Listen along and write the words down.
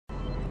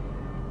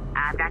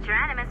I've got your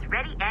animus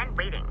ready and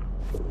waiting.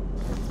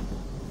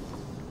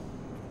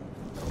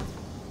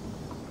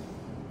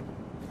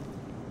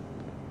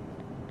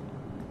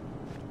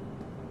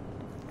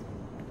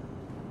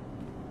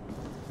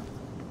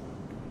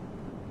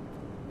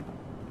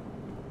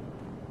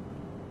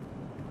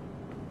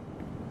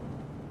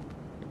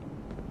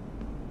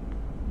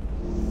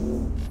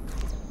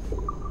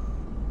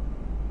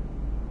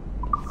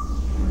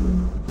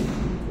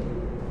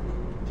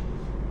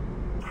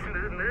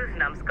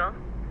 Numbskull.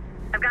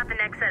 I've got the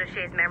next set of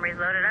Shay's memories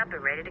loaded up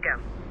and ready to go.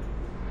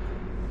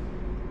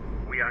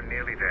 We are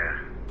nearly there.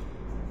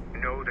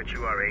 Know that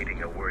you are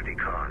aiding a worthy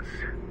cause,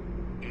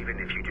 even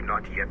if you do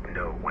not yet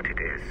know what it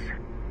is.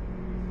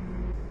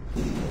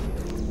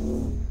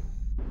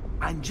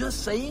 I'm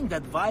just saying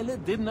that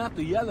Violet didn't have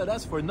to yell at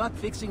us for not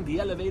fixing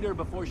the elevator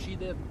before she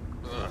did.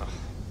 Ugh.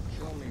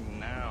 Kill me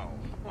now.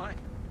 Why?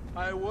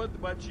 I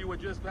would, but she would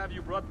just have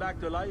you brought back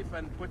to life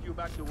and put you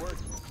back to work.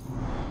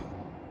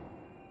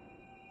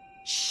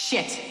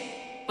 Shit!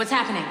 What's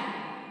happening?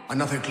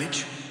 Another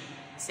glitch?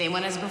 Same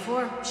one as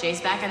before. Shay's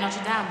back at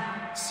Notre Dame.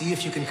 See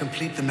if you can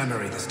complete the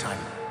memory this time.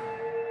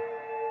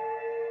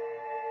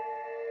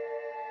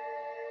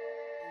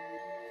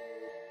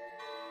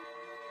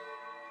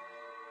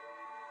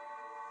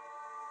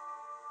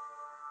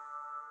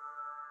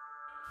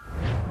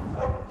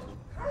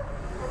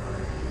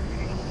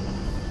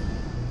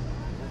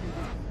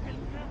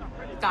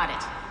 Got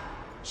it.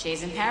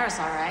 Shay's in Paris,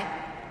 all right.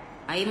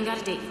 I even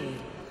got a date for you.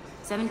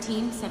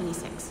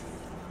 1776.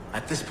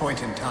 At this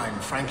point in time,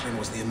 Franklin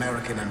was the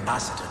American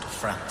ambassador to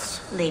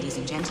France. Ladies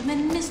and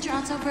gentlemen, Mr.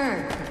 Otto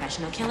Berg,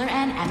 professional killer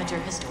and amateur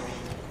historian.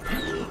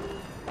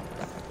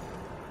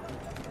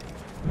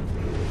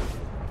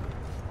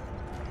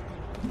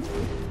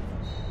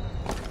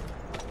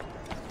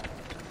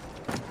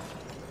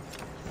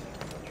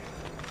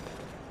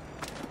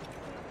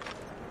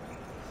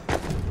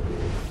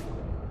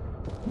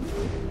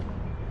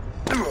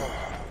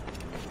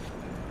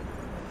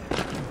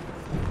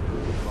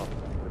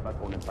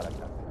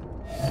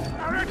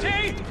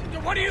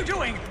 What are you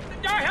doing?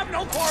 I have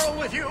no quarrel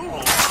with you!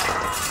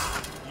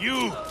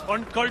 You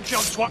uncultured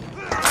swat...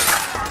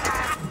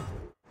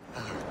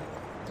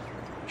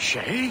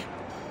 Shay?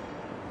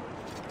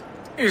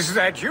 Is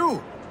that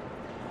you?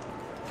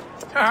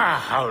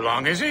 How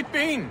long has it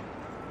been?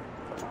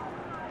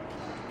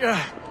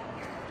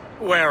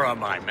 Where are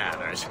my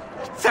manners?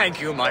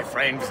 Thank you, my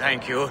friend,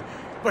 thank you.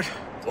 But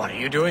what are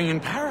you doing in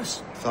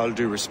Paris? With all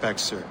due respect,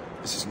 sir,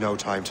 this is no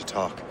time to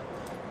talk.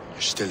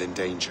 You're still in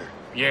danger.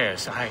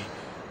 Yes,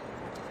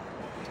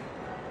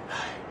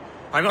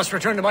 I must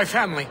return to my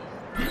family.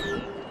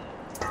 Do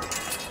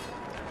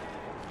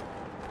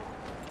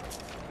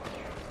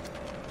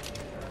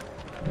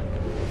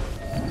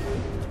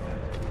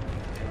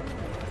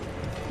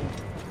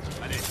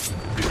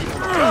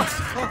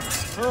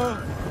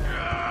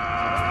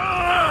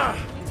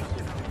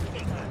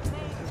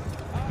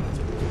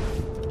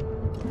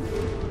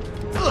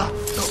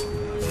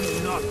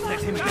not let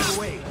him get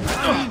away.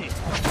 I mean it.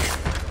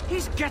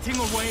 He's getting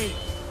away.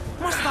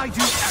 Must I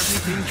do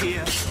everything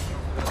here?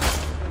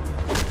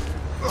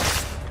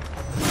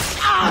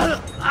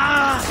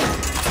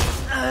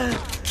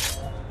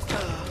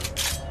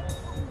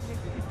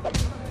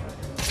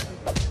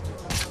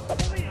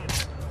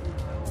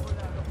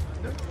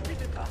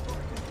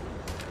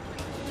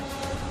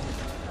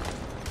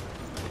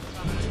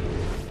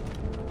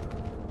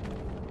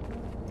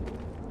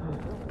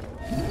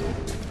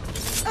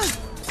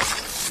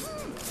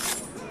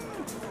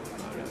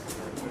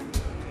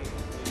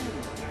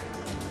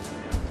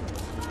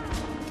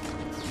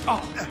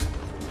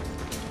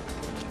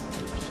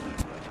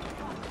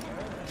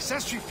 Ça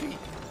suffit.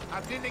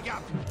 Appelez les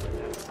gars.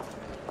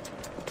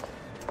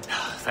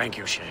 Thank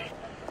you, Shay.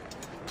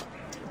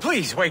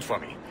 Please, wait for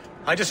me.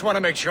 I just want to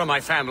make sure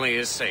my family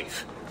is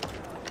safe.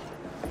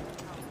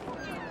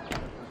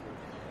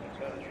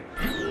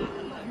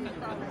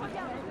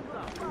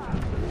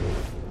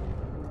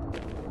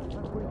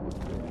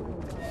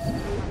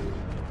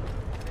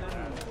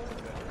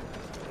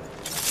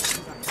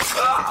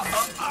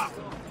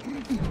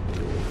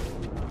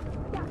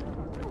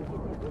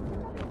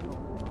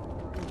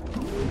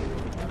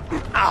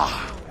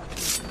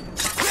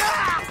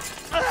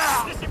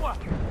 Laissez-moi.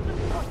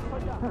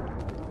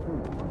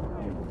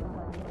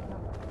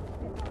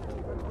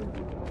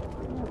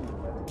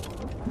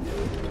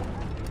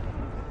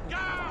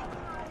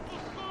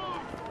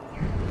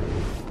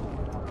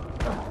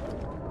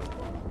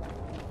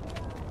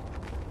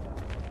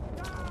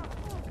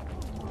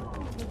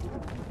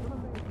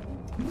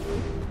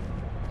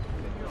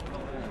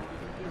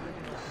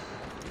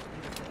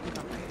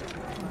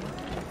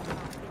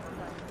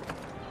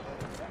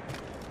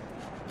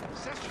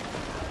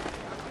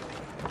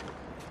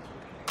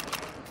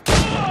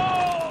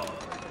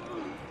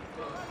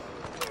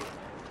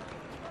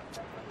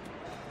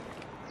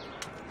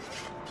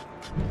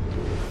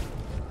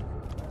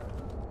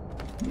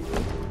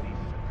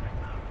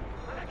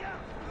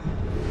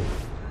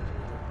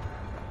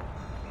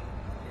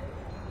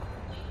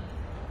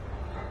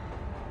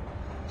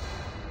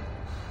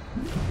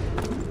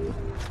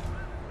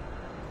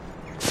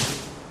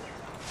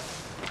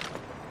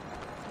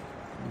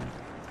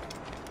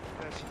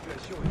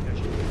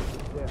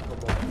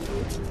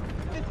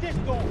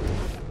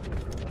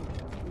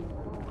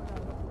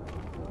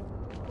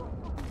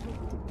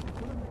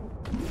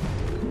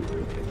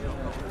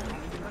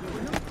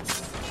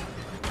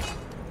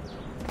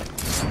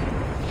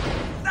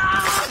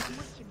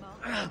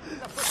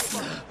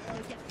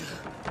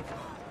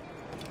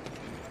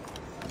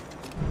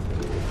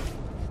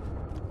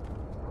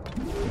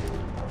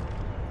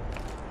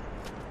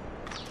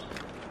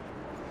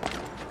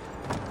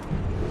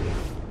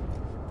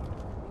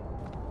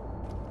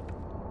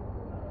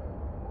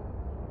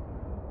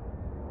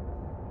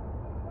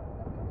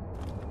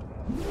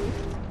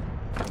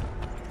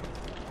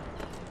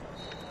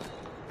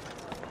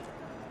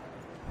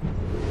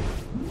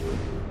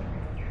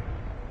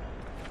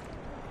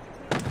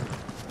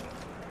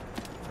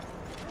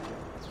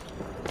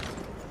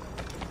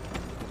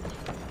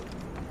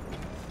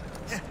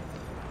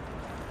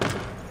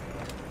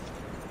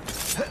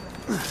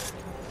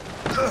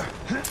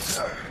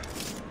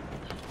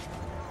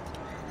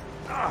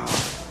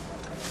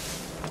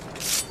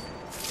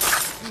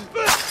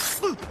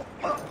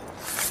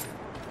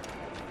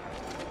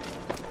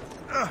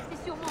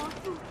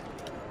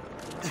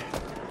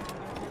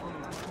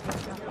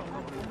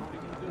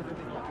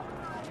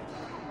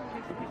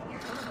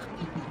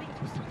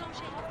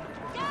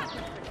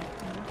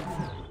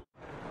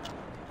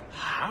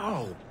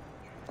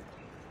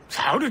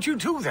 How did you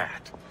do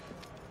that?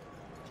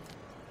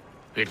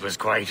 It was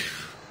quite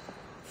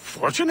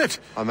fortunate.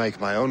 I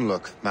make my own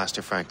luck,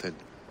 Master Franklin,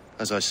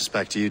 as I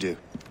suspect you do.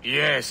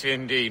 Yes,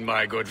 indeed,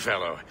 my good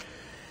fellow.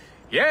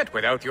 Yet,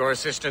 without your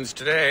assistance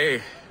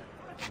today...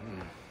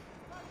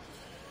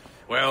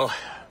 Well,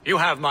 you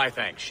have my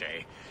thanks,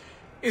 Shay.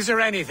 Is there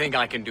anything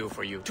I can do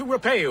for you, to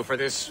repay you for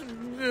this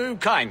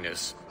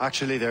kindness?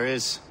 Actually, there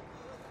is.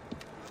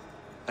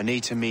 I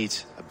need to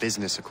meet a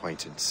business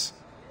acquaintance.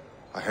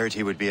 I heard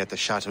he would be at the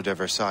Chateau de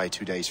Versailles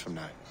 2 days from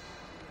now.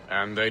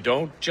 And they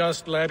don't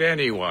just let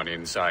anyone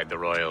inside the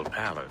royal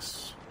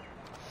palace.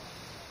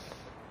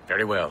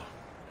 Very well.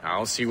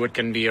 I'll see what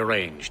can be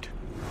arranged.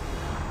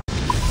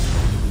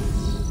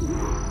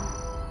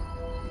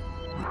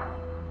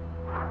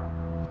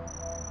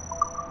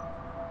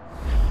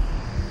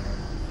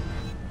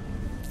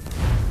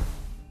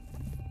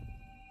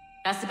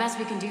 That's the best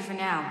we can do for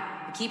now.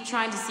 We keep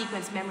trying to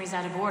sequence memories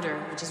out of order,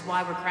 which is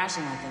why we're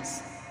crashing like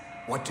this.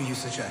 What do you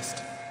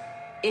suggest?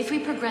 If we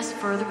progress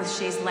further with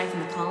Shay's life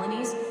in the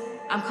colonies,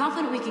 I'm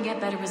confident we can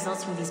get better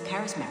results from these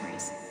Paris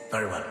memories.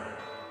 Very well.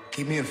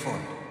 Keep me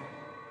informed.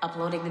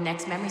 Uploading the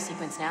next memory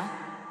sequence now.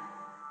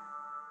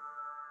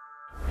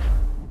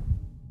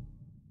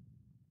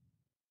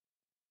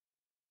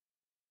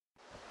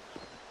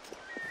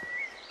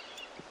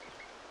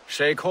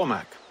 Shay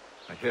Cormac,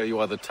 I hear you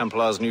are the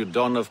Templar's new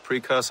don of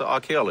precursor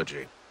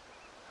archaeology.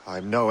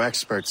 I'm no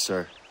expert,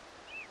 sir.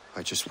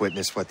 I just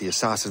witnessed what the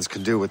assassins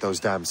can do with those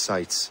damn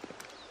sites.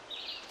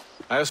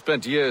 I have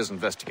spent years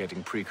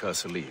investigating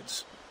precursor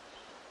leads.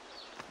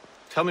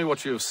 Tell me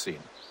what you have seen.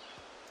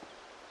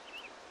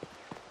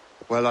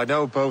 Well, I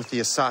know both the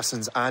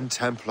assassins and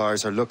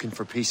Templars are looking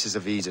for pieces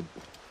of Eden.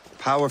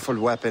 Powerful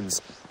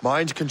weapons,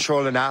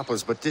 mind-controlling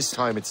apples, but this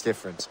time it's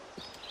different.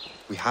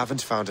 We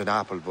haven't found an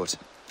apple, but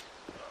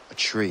a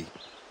tree.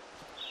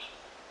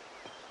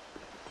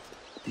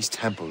 These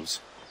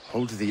temples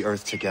hold the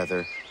earth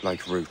together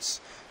like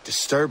roots.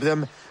 Disturb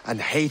them,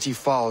 and Haiti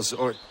falls,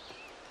 or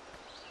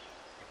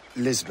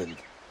Lisbon,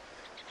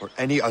 or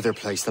any other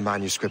place the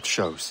manuscript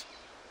shows.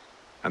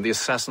 And the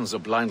assassins are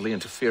blindly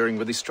interfering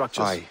with these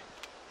structures? Aye.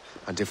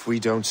 And if we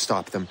don't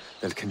stop them,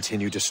 they'll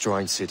continue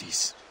destroying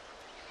cities.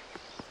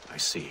 I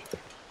see.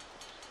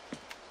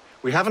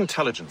 We have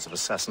intelligence of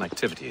assassin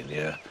activity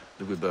near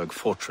Louisburg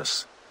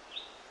Fortress.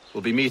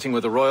 We'll be meeting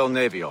with a Royal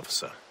Navy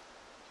officer,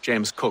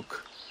 James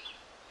Cook.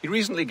 He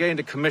recently gained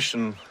a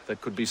commission that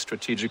could be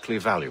strategically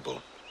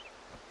valuable.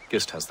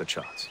 Gist has the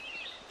charts.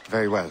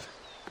 Very well.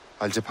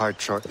 I'll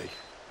depart shortly.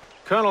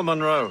 Colonel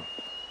Monroe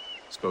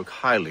spoke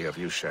highly of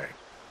you, Shay.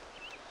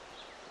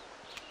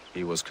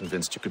 He was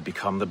convinced you could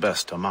become the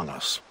best among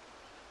us.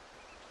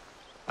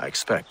 I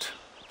expect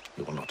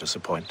you will not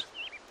disappoint.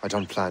 I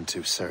don't plan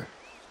to, sir.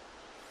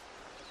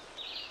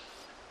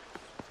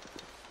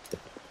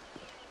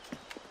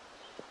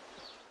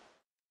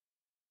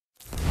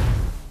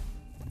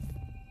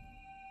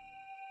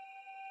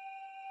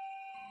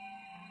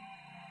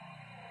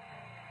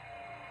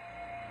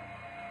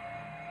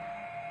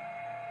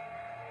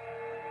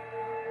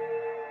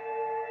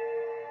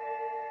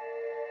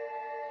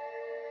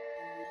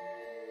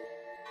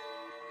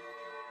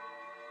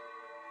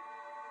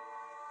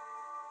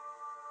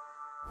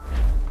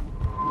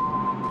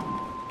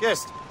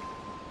 Guest,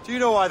 do you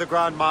know why the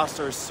Grand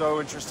Master is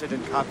so interested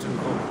in Captain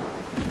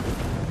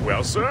Cook?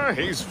 Well, sir,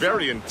 he's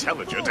very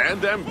intelligent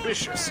and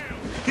ambitious.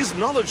 His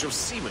knowledge of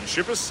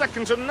seamanship is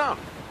second to none.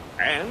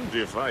 And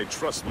if I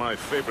trust my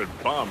favorite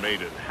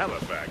barmaid in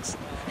Halifax,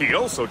 he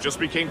also just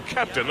became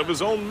captain of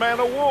his own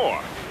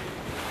man-of-war.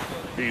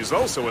 He's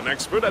also an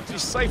expert at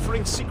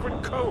deciphering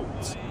secret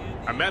codes.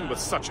 A man with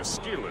such a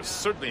skill is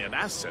certainly an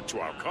asset to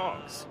our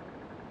cause.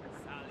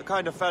 The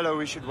kind of fellow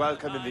we should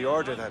welcome in the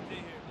Order, then.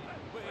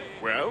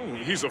 Well,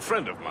 he's a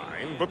friend of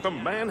mine, but the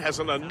man has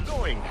an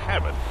annoying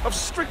habit of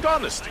strict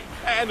honesty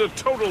and a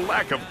total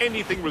lack of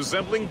anything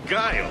resembling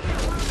guile.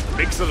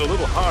 Makes it a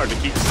little hard to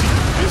keep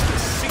secret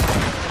business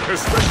secret,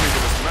 especially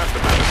with his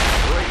mathematical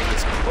brain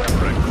is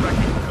clever at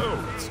cracking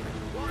codes.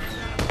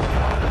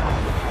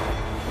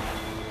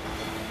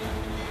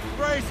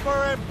 Brace for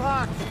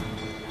impact!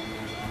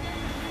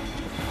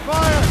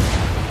 Fire!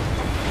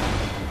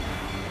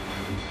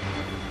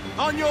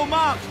 On your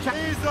marks,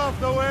 Ease off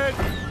the wind!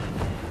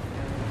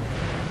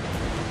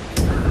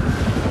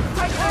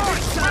 Take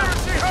heavy, sir!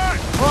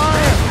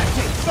 Fire!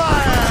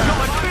 Fire!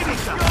 Not a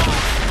finisher!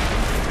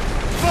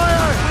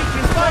 Fire!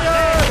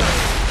 Fire!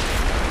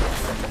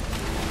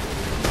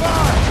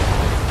 Fire!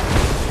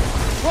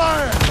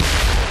 Fire!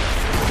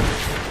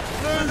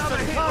 Lose Another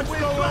and hit catch and we've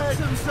the got wind!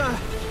 them, sir!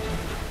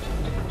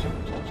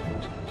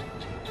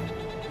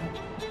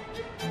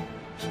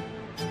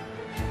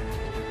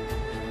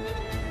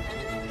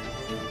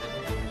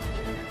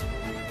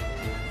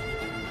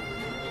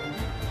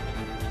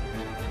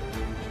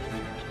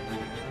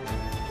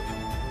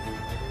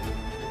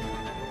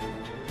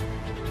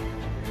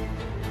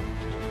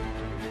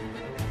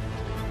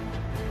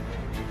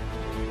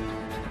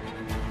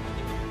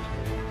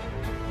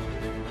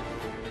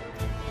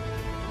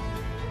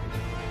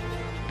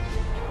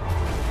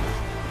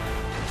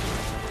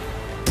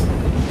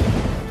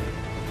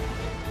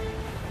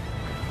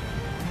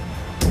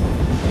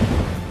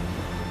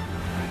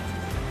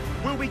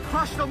 We'll be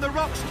crushed on the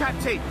rocks,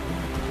 Captain!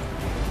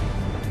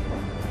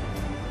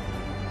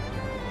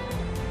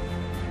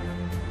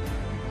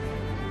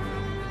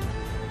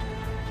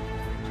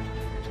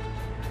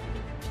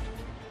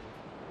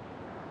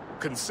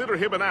 Consider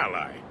him an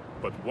ally,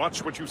 but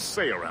watch what you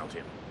say around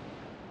him.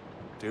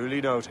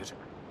 Duly noted.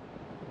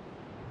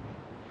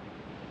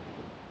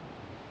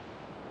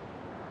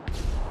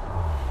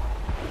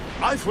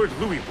 I've heard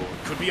Louisbourg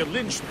could be a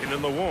linchpin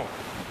in the war.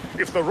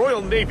 If the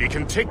Royal Navy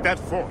can take that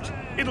fort,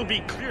 it'll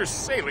be clear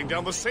sailing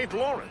down the St.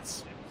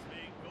 Lawrence.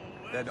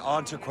 Then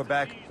on to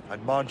Quebec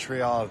and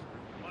Montreal.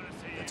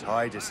 The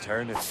tide is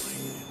turning.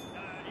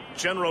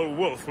 General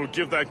Wolfe will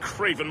give that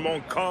craven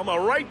Montcalm a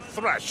right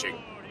thrashing.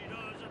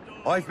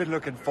 I've been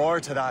looking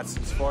forward to that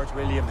since Fort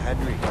William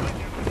Henry.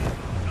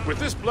 With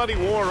this bloody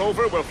war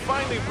over, we'll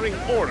finally bring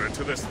order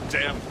to this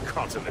damned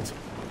continent.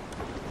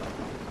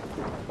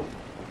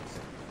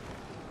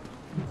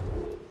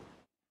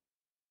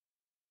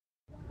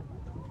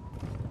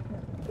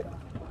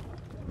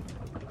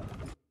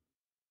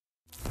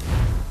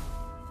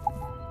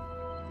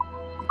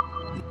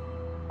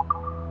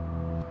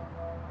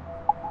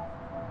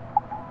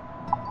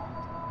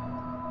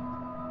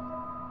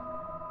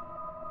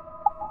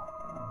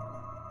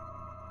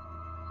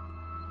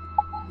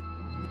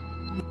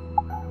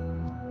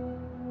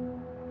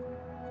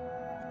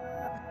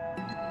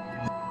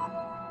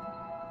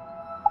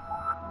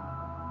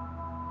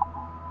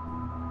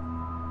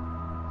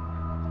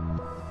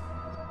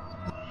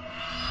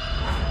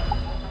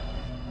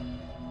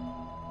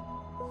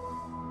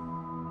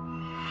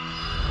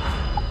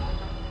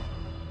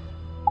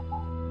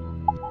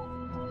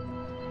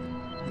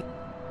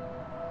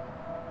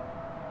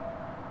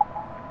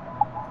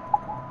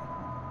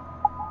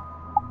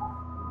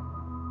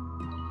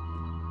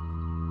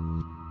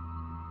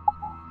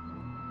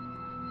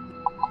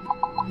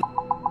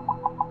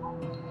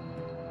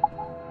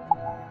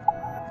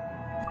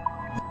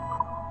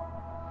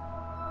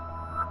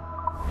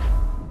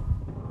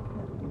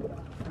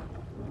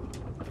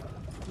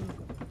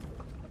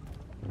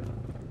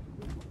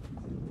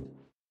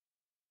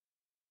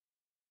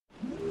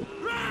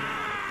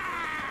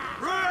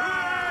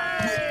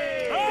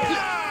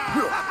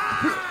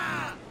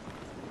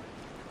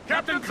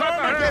 Captain,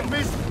 Get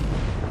me!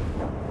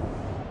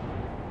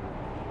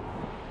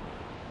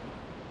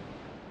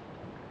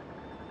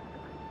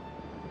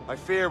 I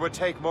fear it would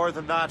take more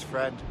than that,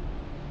 friend.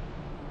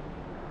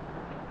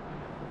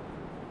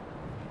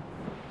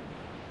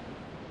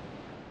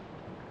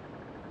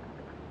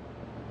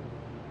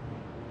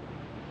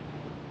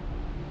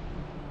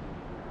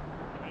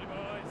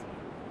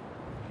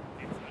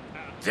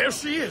 There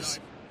she is!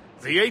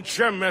 The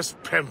HMS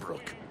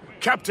Pembroke,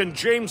 Captain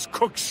James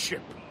Cook's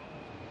ship.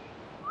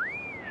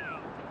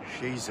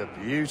 She's a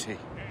beauty.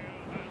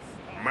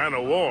 Man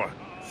o' war,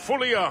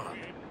 fully armed.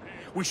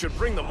 We should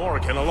bring the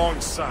Morrigan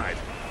alongside.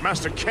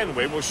 Master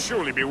Kenway will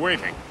surely be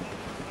waiting.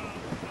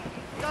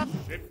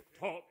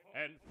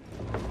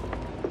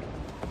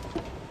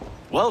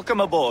 Welcome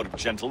aboard,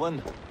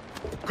 gentlemen.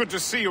 Good to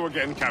see you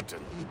again,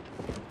 Captain.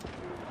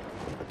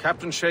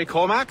 Captain Shay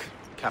Cormac,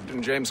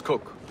 Captain James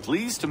Cook.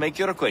 Pleased to make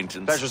your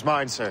acquaintance. Pleasure's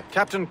mine, sir.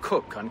 Captain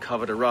Cook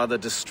uncovered a rather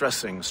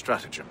distressing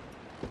stratagem,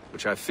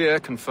 which I fear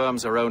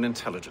confirms our own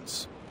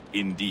intelligence.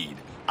 Indeed.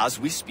 As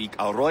we speak,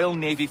 our Royal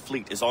Navy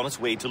fleet is on its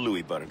way to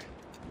Louisbourg.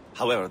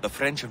 However, the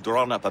French have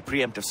drawn up a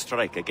preemptive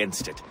strike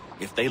against it.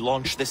 If they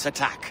launch this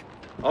attack,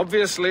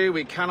 Obviously,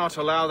 we cannot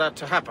allow that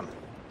to happen.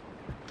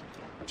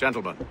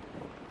 Gentlemen,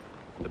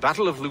 the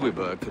Battle of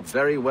Louisburg could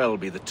very well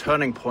be the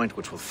turning point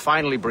which will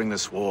finally bring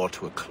this war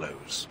to a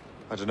close.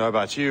 I don't know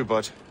about you,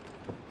 but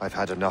I've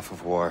had enough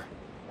of war.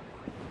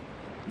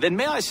 Then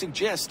may I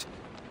suggest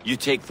you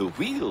take the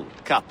wheel,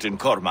 Captain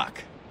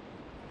Cormac?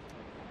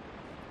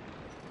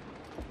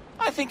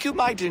 I think you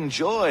might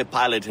enjoy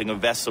piloting a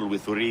vessel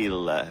with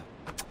real,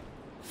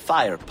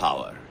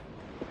 firepower.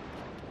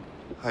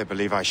 I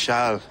believe I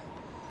shall,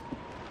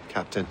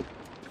 Captain.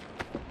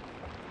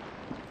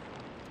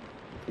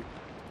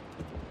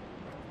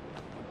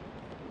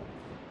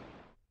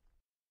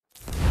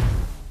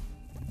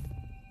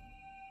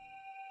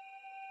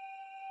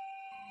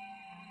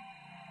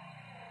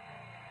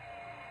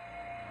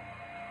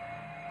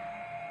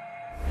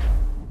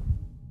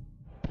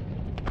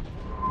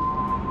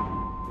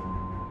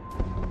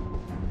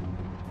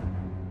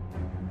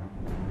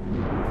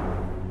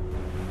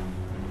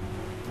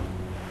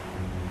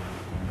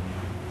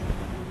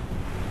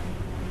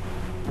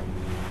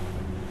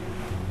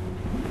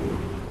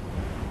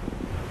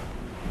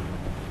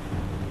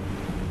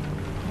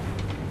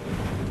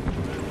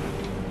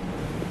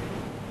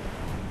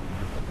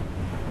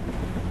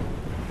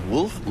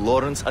 Wolfe,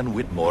 Lawrence, and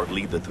Whitmore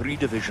lead the 3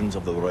 divisions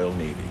of the Royal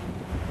Navy.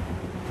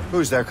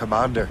 Who's their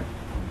commander?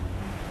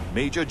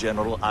 Major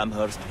General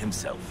Amherst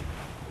himself,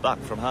 back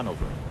from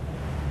Hanover.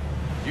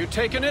 You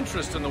take an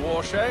interest in the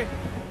war, Shay?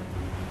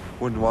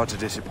 Wouldn't want to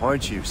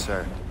disappoint you,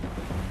 sir.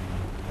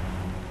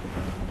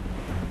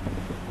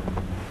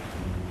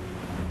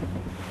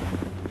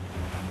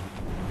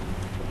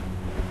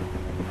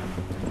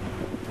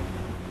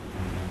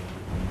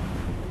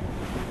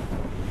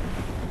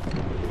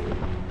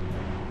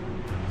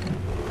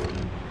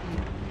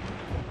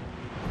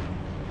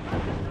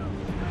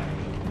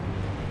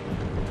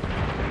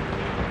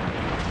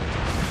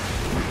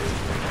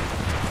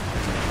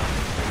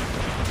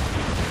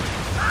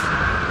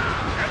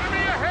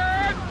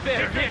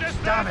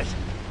 Damn it!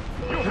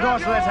 Do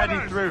not let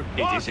any through.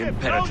 It is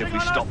imperative we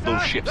stop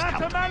those ships,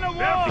 Captain. Ready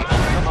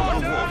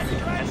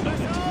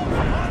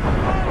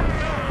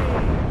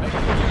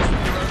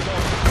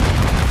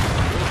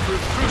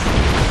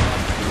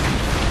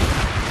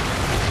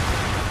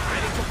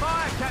to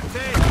fire,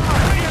 Captain!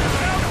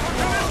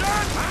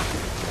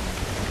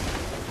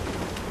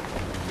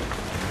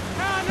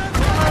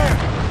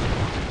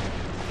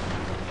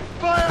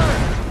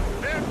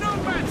 They're no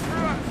match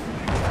for us!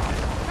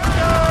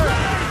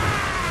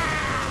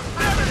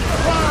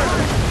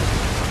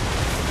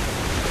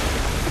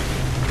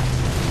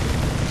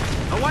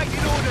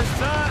 Awaiting orders,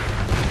 sir!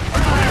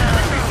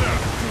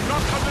 Do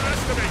not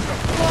underestimate them!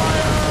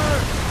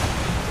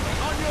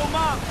 On your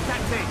mark,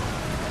 Captain!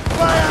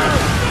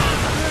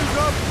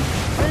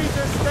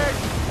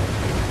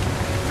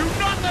 Do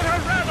not let her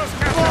ram us,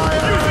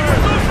 Captain! Using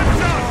explosive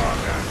shots!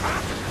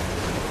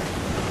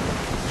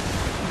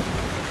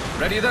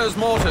 Ready those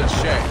mortars,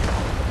 Shay.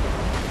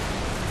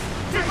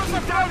 Give us a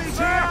damage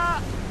here!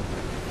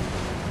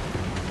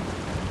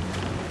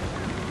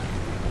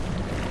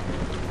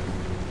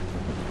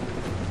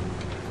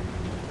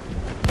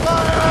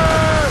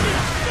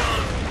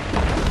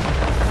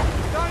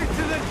 Going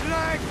to the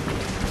drag!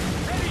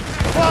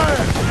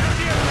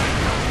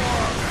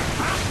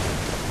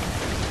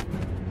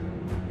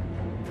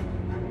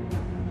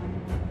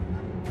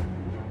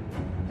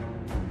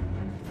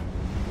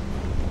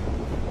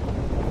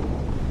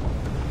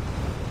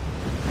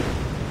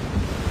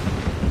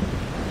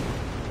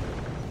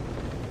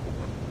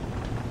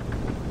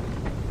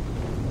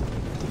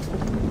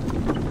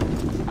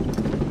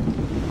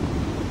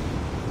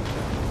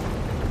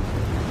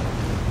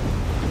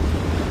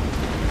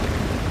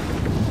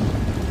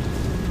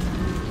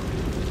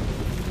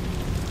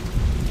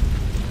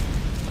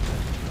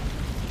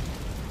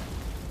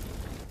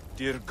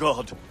 Dear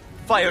God,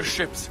 fire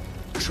ships!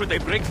 Should they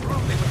break through,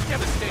 they would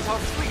devastate our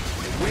fleet.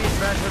 We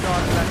better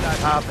not let that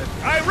happen.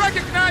 I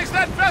recognize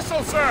that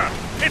vessel, sir!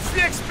 It's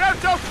the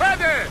Experto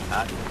Crede!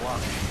 At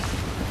once.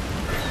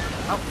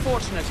 How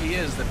fortunate he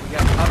is that we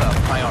have other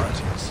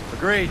priorities.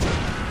 Agreed.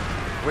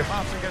 We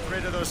have to get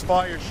rid of those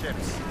fire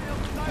ships.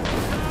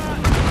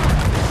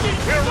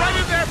 We're right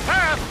in their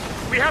path!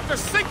 We have to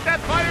sink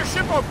that fire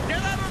ship or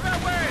get out of their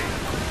way!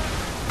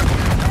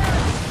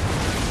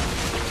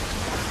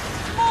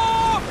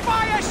 More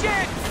fire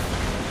ships!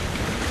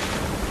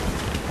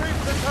 Keep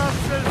the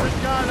topsails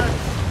and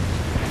gallants.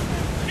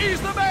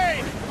 Ease the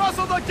main!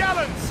 Muzzle the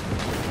gallants!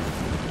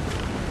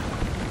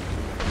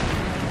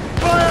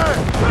 Fire!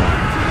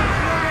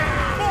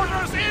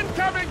 Mortars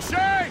incoming,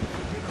 Shay!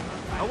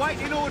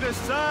 Awaiting orders,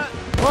 sir!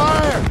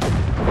 Fire!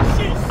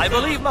 I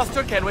believe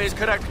Master Kenway is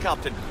correct,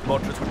 Captain.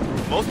 Mortars would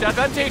prove most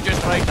advantageous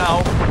right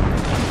now.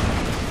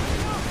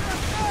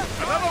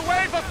 Another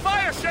wave of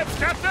fire ships,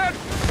 Captain!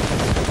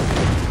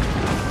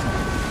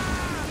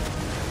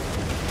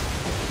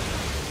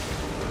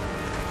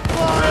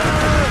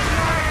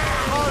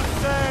 On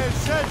sail,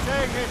 should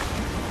take it.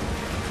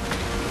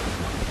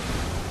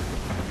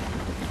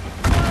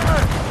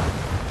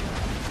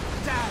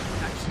 Damn,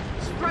 that's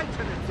straight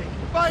to the deck!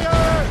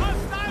 Fire!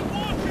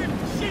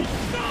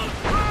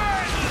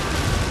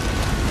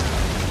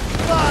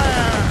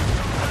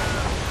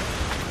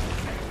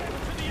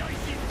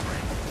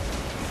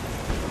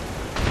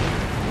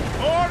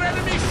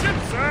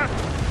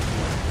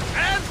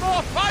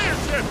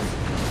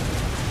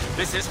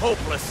 This is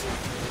hopeless.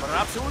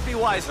 Perhaps it would be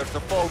wiser to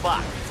fall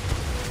back.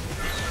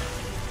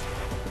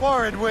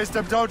 War and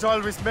wisdom don't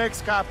always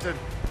mix, Captain.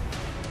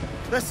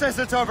 This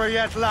isn't over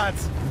yet,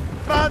 lads.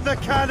 Man the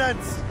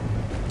cannons!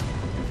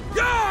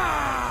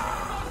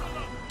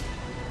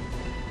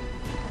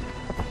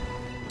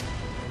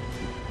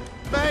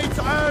 Mates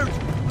out!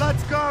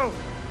 Let's go!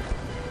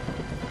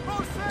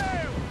 Full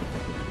sail!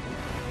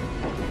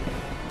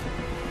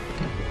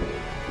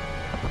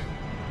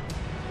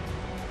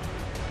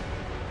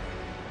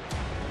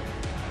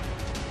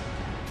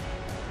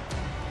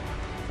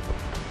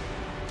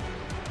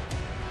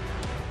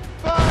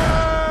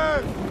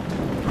 Fire!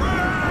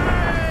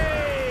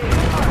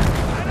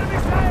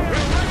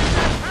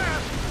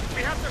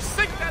 We have to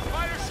sink that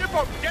fire ship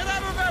up! Get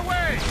out of their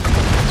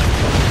way!